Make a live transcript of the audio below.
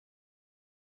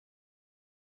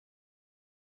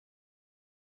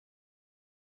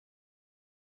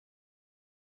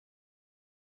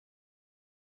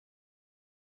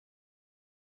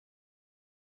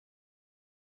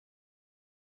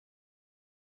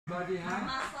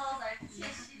muscles, our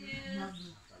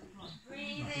tissues,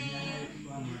 breathing.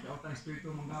 Feel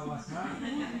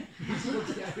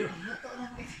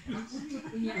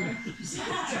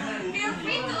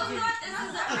free to do it. This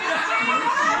is a free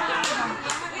training.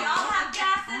 We all have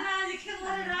gas in us. You can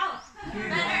let it out.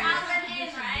 Better out than in,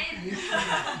 right?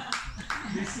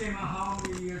 This year, how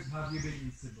many years have you been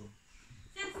in Cebu?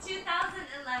 Since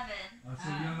 2011. So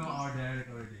you know our dialect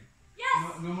already?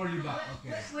 Yes. No more you back,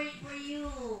 okay. Were you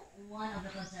one of the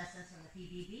contestants from the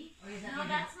PBB? Or is that No,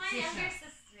 that's my younger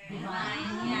sister. Divine.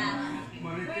 Yeah.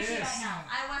 Where is she right now?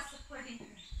 I was supporting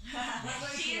her.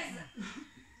 She's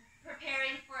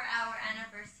preparing for our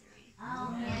anniversary.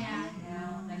 Oh, yeah.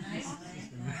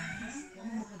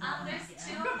 There's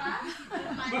 2 of us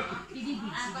with my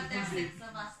mom, but there's 6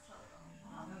 of us total.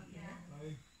 Yeah.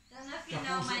 Don't know if you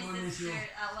know my sister.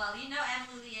 Well, you know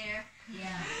Emily Lier.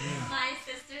 Yeah. My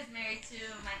sister's married to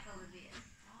Michael Lier.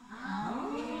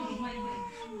 Oh.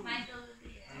 Michael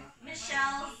Lier.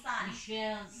 Michelle's son.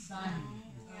 Michelle's son.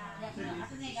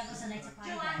 Ako na ikaw sa next part.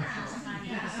 Joanna.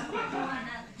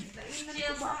 She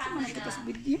also has like a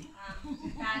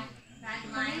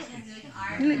tagline and doing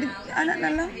art now. Anak na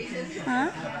lang. Ha?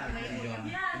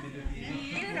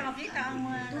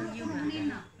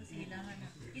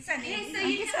 Okay, so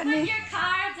you can put your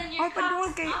cards and your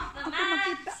cups off the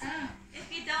mat. If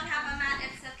you don't have a mat,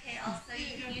 it's okay. Also,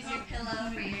 you can use your pillow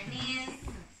for your knees.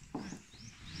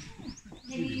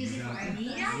 Can you use it for our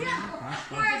knees? Yeah, of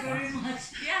course. Very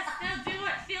much. Yes, do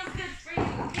what feels good for you,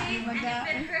 okay? And if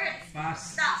it hurts,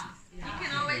 stop. You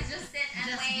can always just sit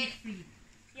and wait.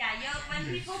 Yeah, when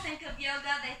people think of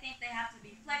yoga, they think they have to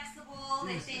be flexible.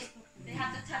 They think they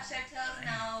have to touch their toes.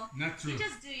 No, Not true. you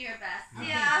just do your best.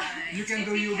 Yeah. You can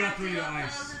do yoga through your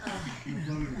eyes.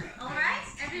 All right,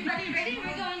 everybody ready?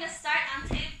 We're going to start on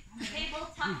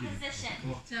tabletop position.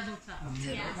 Tabletop.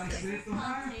 Yes, this is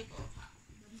called tabletop.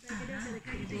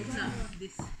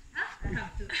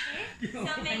 Okay,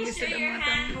 so make sure your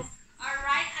hands are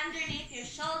right underneath your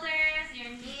shoulders.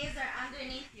 Your knees are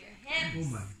underneath your hips. Oh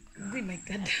my. Oh my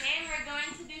God. Okay, we're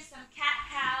going to do some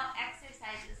cat-cow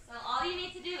exercises. So all you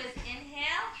need to do is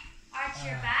inhale, arch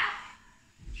your back,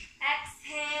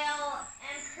 exhale,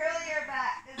 and curl your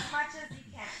back as much as you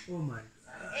can. Oh my.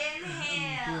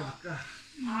 Inhale,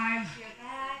 arch your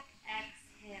back,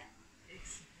 exhale.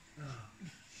 This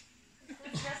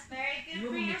is just very good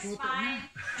for your spine.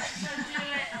 So do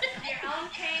it at your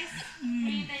own pace,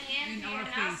 breathing in through your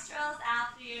nostrils,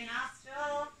 out through your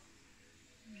nostrils.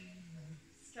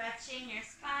 Stretching your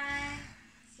spine,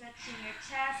 stretching your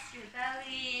chest, your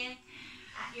belly,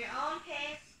 at your own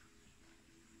pace.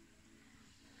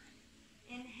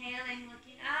 Inhaling,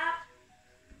 looking up.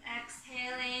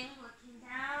 Exhaling, looking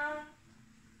down.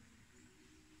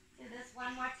 Do this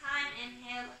one more time.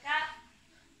 Inhale, look up.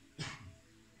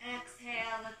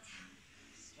 Exhale, look down.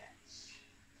 Stretch.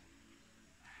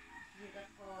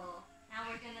 Beautiful.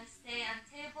 Now we're going to stay on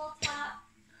tabletop.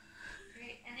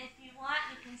 Great. And if you want,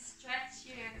 you can stretch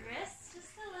your wrists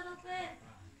just a little bit.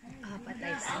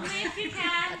 Only if you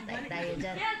can.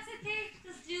 Yeah, it's okay.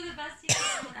 Just do the best you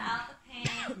can without the pain.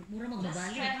 Just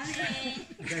stretching.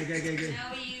 You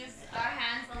know, we use our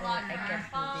hands a lot for our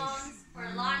phones, for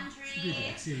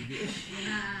laundry.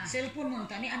 Cellphone mo,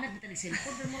 tani anak kita ni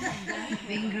cellphone mo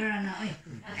finger na oy.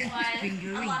 That's why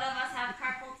a lot of us have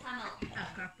carpal tunnel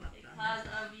because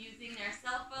of using their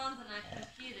cell phones and our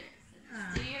computers.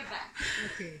 Just do your best.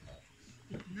 Okay.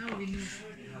 Now we know.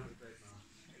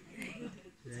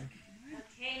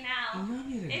 Okay, now,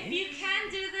 if you can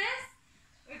do this,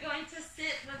 we're going to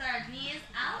sit with our knees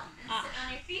out and sit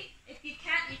on your feet. If you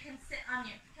can't, you can sit on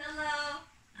your pillow.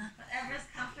 Whatever's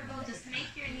comfortable, just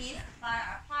make your knees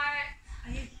far apart.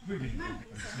 If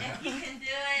you can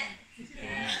do it.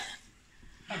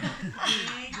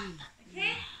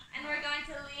 Okay, and we're going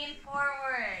to lean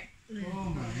forward.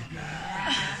 Oh my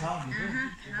God.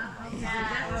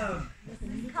 This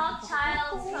is called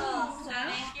child's pose. So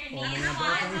make your knees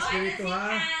wide as wide as you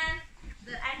can.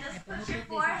 And just put your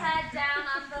forehead down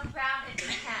on the ground if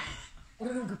you can.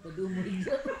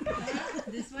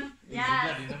 This one?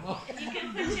 Yes. You can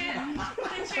put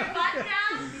your butt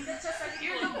down. Just like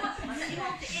you're the one.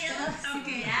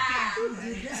 Okay. Yeah.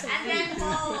 And then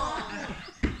hold.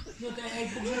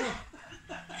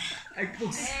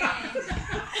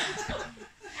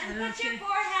 And put your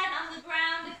forehead on the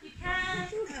ground if you can.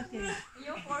 Okay.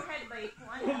 Your forehead by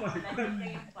one. Oh my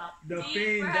God. The Deep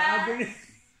pain, the breath. agony.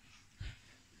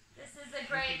 This is a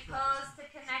great pose to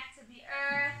connect to the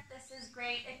earth. This is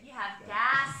great if you have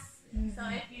gas. So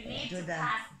if you need to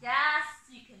pass gas,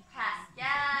 you can pass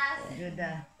gas.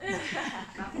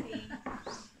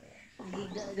 Few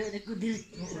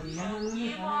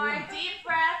more deep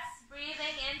breaths,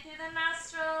 breathing in through the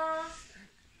nostrils,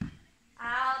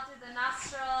 out through the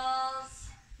nostrils.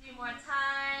 A few more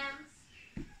times.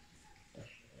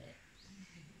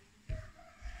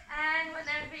 And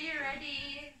whenever you're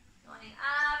ready, going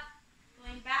up,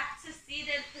 going back to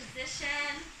seated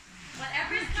position.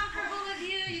 Whatever is comfortable with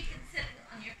you, you can sit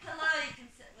on your pillow, you can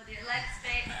sit with your legs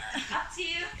straight. Up to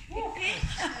you. Okay?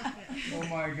 Oh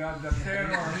my God, the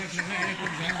terror.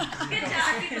 Good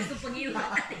job.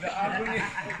 The agony.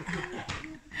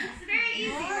 It's very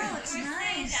easy. We're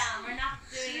staying down. We're not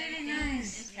doing anything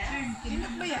intense.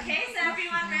 Okay, so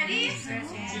everyone ready?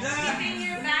 Keeping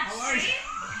your back straight.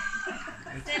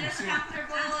 Sit as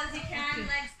comfortable as you can.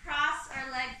 Legs crossed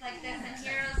or legs like this in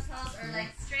hero's pose or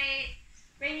legs straight.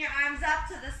 Bring your arms up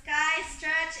to the sky.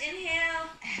 Stretch. Inhale.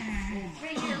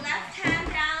 Bring your left hand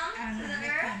down to the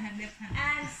earth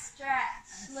and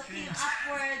stretch. Looking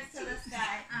upwards to the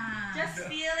sky. Just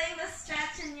feeling the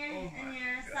stretch in your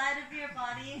side of your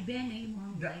body.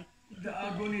 The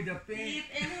agony, the pain. Deep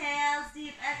inhales,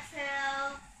 deep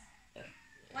exhales.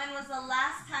 When was the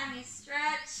last time you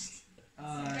stretched?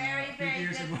 Very, very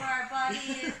good for our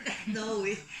bodies. No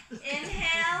way.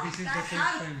 Inhale, back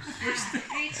up, reach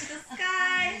the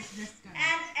sky,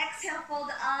 and exhale, fold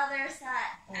the other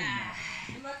side.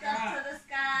 Look up to the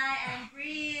sky and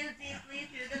breathe deeply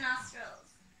through the nostrils.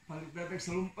 Balik-balik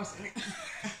sa lumpas.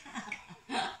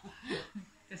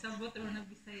 Kasabot mo na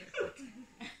Bisaya.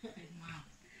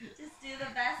 Just do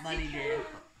the best you can.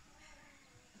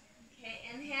 Okay,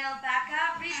 inhale, back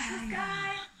up, reach the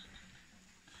sky.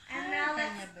 And now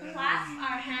let's clasp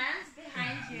our hands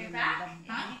behind your back if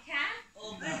you can.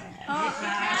 If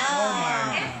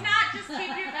not, just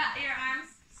keep your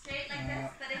arms straight like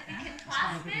this. But if you can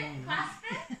clasp it,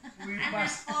 and then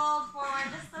fold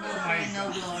forward just a little bit.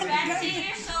 Stretching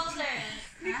your shoulders.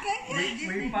 We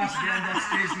passed beyond that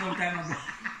stage long time ago.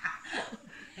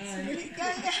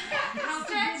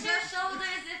 Stretch your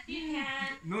shoulders if you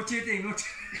can. No cheating, no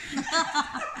cheating.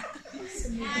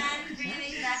 And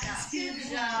breathing back up. Good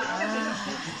job.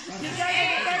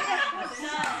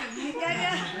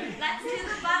 Let's do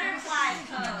the butterfly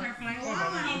pose.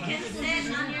 You can sit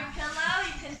on your pillow.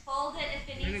 You can fold it if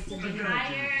it needs to be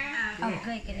higher.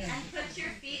 And put your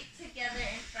feet together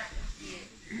in front of you.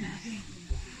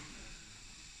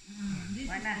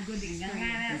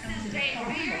 This is great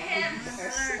for your hips.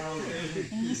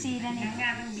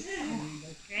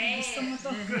 Great.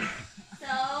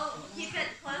 So keep it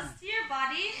close to your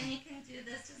body, and you can do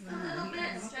this just a little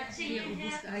bit, stretching your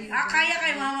hips. Kaya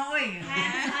kay mama oy.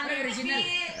 Hands under your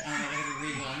feet.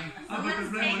 So let's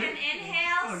take an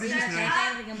inhale, stretch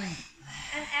up,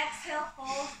 and exhale,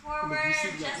 fold forward,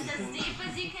 just as deep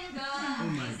as you can go,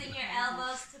 using your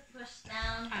elbows to push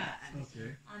down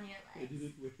on your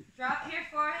legs. Drop your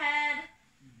forehead,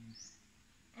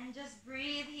 and just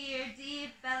breathe here,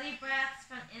 deep belly breaths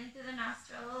from in through the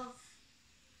nostrils,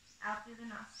 out through the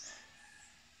nostrils.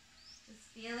 Just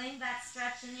feeling that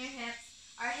stretch in your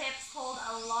hips. Our hips hold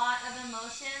a lot of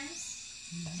emotions.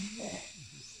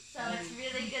 So it's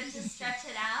really good to stretch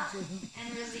it out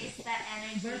and release that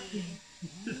energy.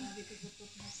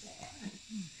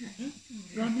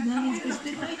 Now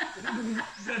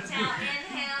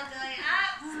inhale, going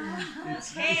up.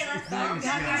 Okay, let's open our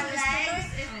legs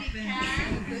if you can.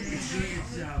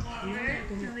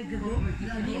 Forward.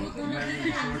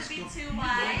 Doesn't have to be too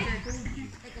wide.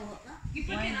 You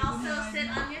can also sit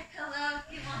on your pillow if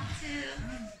you want to.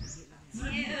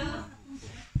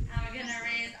 Now we're going to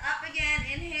raise up again.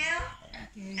 Inhale.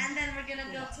 And then we're going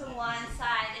to go to one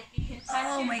side. If you can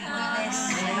touch your my toes. goodness.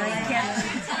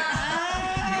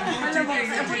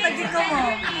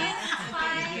 I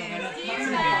can't. You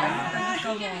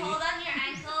can hold on your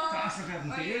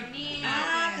ankles or your knees.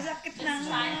 Just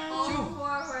try and fold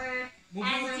forward.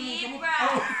 And deep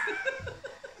breath.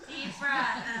 Deep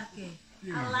breath.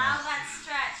 Allow that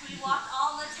stretch. We walk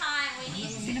all the time. We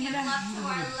need to give love to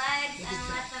our legs and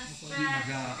let them stretch,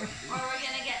 or we're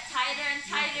going to get tighter and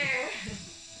tighter.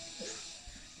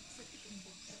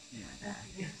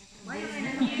 A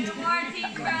few more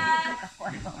deep breaths.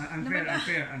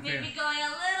 Unfair. Maybe going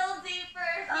a little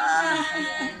deeper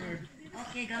if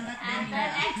you can. And then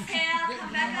exhale,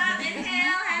 come back up,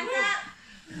 inhale, hands up,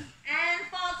 and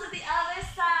fall to the other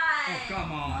side. Oh,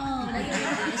 come on.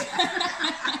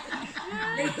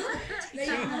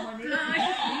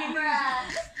 Deep breath.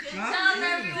 Good job,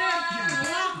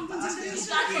 everyone. You got this,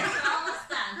 we're almost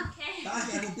done, okay?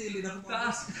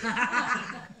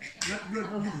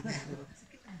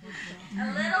 A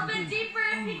little bit deeper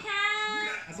if you can.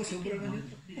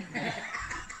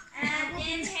 And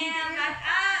inhale, back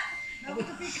up.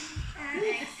 And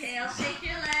exhale, shake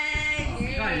your leg.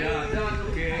 Yeah, that's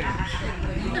okay.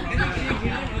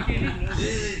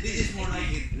 This is more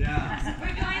like it. Yeah.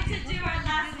 We're going to do our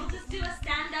last, we'll just do a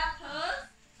stand-up pose,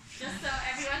 just so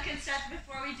everyone can stretch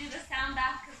before we do the sound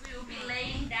bath, because we will be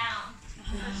laying down.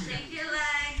 So shake your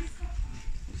legs.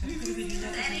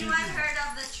 Has anyone heard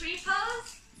of the tree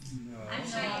pose? No. I'm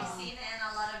sure you've seen it in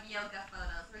a lot of yoga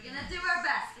photos. We're going to do our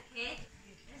best, okay?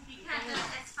 If you can't do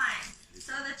it, it's fine.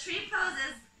 So the tree pose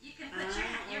is, you can put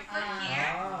your foot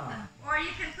here, or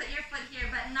you can put your foot here,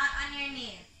 but not on your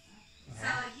knees. So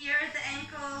here at the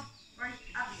ankle, or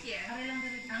up here.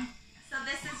 So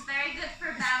this is very good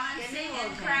for balancing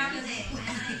and grounding. And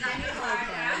then you got your bar,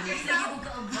 ground yourself.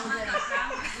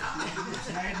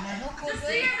 Just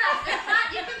do your best. If not,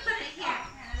 you can put it here.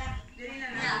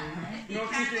 Yeah. No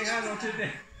cheating, no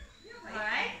cheating.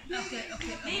 Alright? Okay.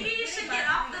 Maybe you should get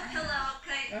off the pillow,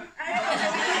 okay?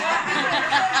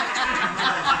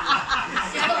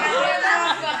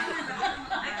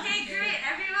 Okay, great.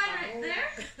 Everyone right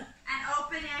there. And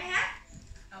open your hip.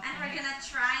 And we're going to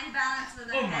try and balance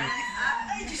with our hands up.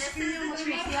 This is the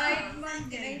tree slide.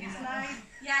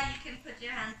 Yeah, you can put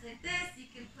your hands like this.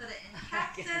 You can put it in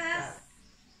cactus.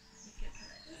 You can put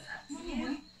it up to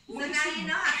you. So now you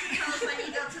know how to pose when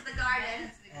you go to the garden.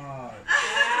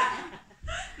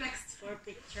 Next. For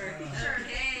picture.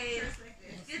 Okay.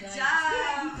 Good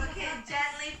job. Okay,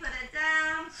 gently put it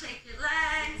down. Shake your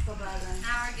legs.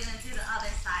 Now we're going to do the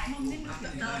other side.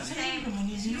 So same.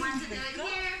 You want to do it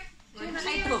here? Or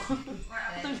here? Or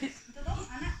up here?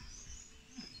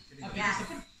 Yes.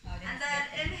 And then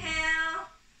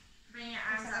inhale. Bring your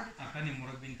arms up. Akan ni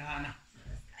murag bintana.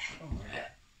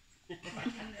 Like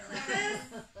this.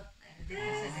 You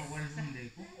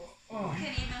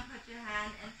can even put your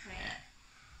hand in prayer.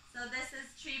 So this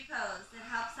is tree pose. It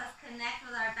helps us connect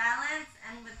with our balance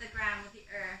and with the ground, with the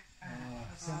earth.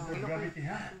 Center gravity,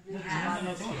 huh?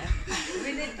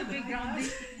 We need to be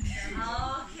grounded.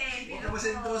 Okay, beautiful.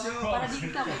 Para di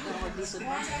kita mo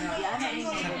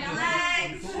Your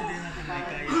legs.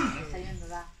 Okay.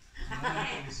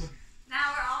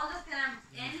 Now we're all just going to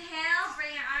inhale,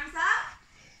 bring your arms up.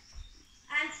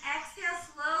 And exhale,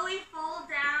 slowly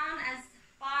fold down as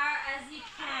far as you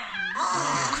can.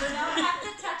 You don't have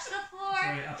to touch the floor.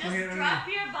 Just drop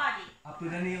your body. Up to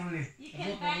the knee only. You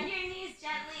can bend your knees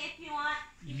gently if you want.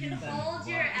 You can hold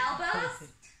your elbows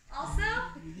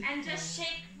also and just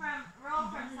shake roll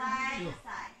from side to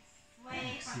side.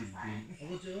 Sway from side.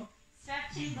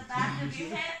 Stretching the back of your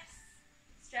hips.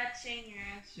 Stretching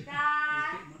your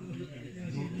back.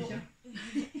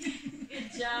 Good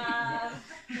job.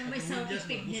 And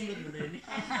dropping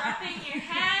your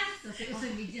hands.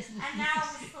 And now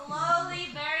slowly,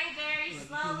 very, very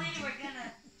slowly, we're going to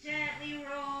gently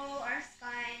roll our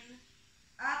spine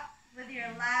up with your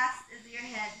last is your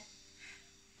head.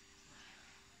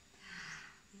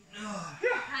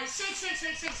 Right, shake.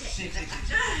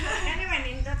 Anyone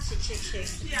in that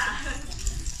shake. Yeah.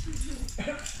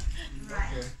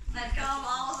 Right. Let go of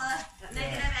all the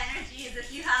negative energies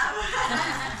if you have.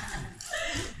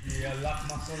 The lap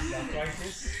muscles,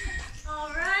 arthritis. All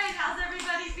right. How's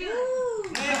everybody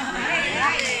feeling?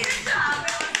 Hey. Good job.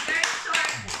 It was very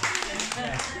short.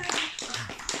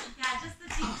 Yeah, just a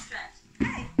deep stretch.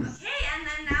 Okay, and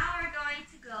then now we're going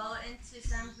to go into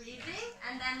some breathing,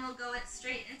 and then we'll go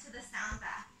straight into the sound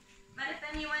bath. But if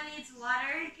anyone needs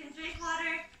water, you can drink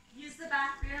water. Use the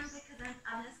bathroom because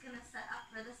I'm just going to set up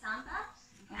for the sound bath.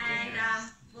 And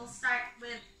we'll start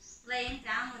with laying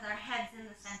down with our heads in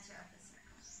the center of the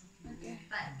circle. Okay.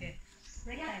 But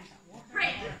Break time.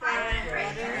 break. 5 minute break.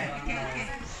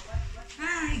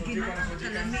 Ay, ginagawa ka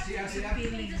lang. You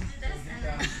can just do this and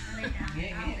then lay down.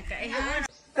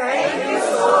 Thank you